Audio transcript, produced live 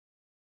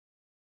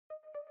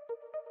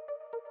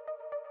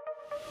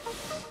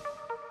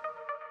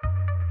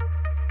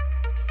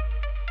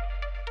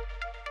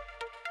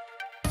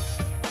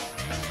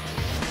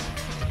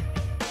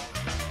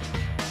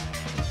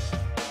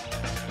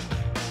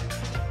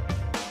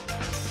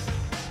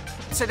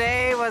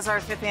Today was our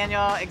 5th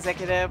annual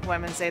Executive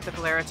Women's Day at the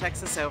Valero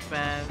Texas Open,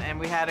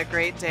 and we had a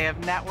great day of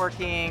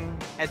networking,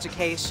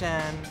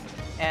 education,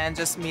 and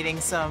just meeting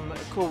some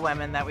cool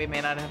women that we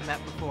may not have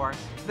met before.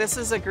 This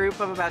is a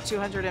group of about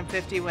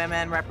 250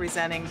 women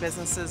representing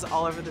businesses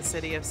all over the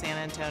city of San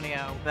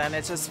Antonio. And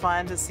it's just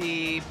fun to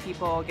see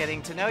people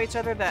getting to know each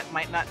other that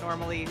might not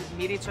normally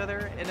meet each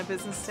other in a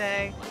business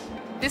day.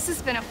 This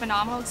has been a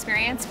phenomenal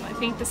experience. I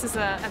think this is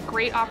a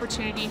great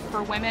opportunity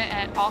for women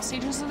at all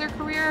stages of their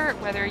career,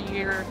 whether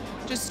you're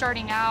just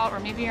starting out or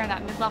maybe you're in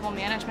that mid-level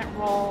management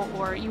role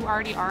or you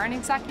already are an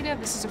executive.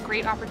 This is a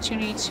great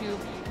opportunity to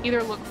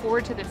either look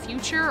forward to the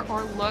future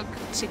or look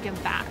to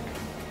give back.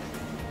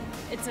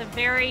 It's a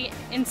very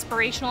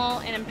inspirational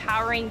and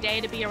empowering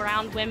day to be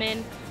around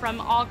women from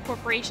all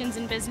corporations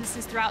and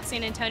businesses throughout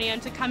San Antonio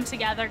and to come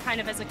together kind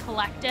of as a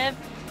collective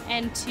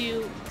and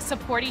to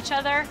support each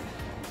other.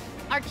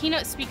 Our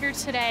keynote speaker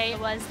today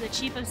was the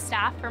Chief of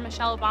Staff for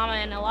Michelle Obama,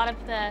 and a lot of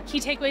the key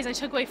takeaways I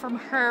took away from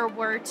her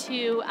were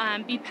to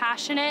be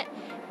passionate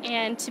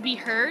and to be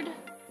heard.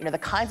 You know, the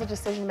kinds of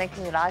decision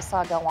making that I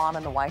saw go on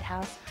in the White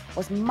House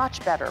was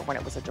much better when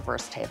it was a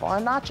diverse table,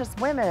 and not just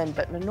women,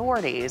 but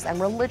minorities and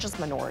religious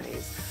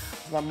minorities.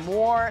 The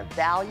more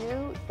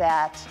value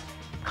that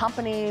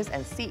companies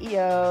and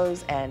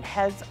CEOs and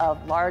heads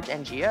of large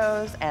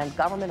NGOs and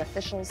government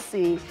officials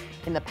see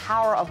in the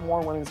power of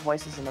more women's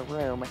voices in the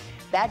room,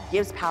 that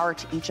gives power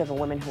to each of the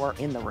women who are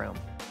in the room.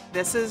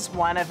 This is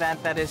one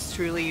event that is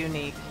truly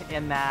unique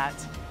in that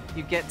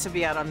you get to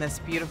be out on this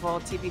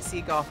beautiful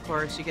TPC golf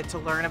course, you get to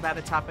learn about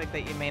a topic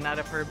that you may not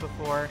have heard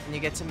before, and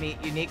you get to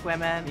meet unique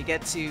women, you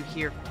get to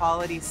hear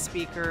quality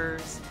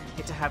speakers, you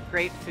get to have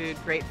great food,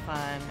 great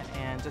fun,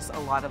 and just a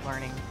lot of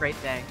learning. Great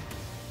day.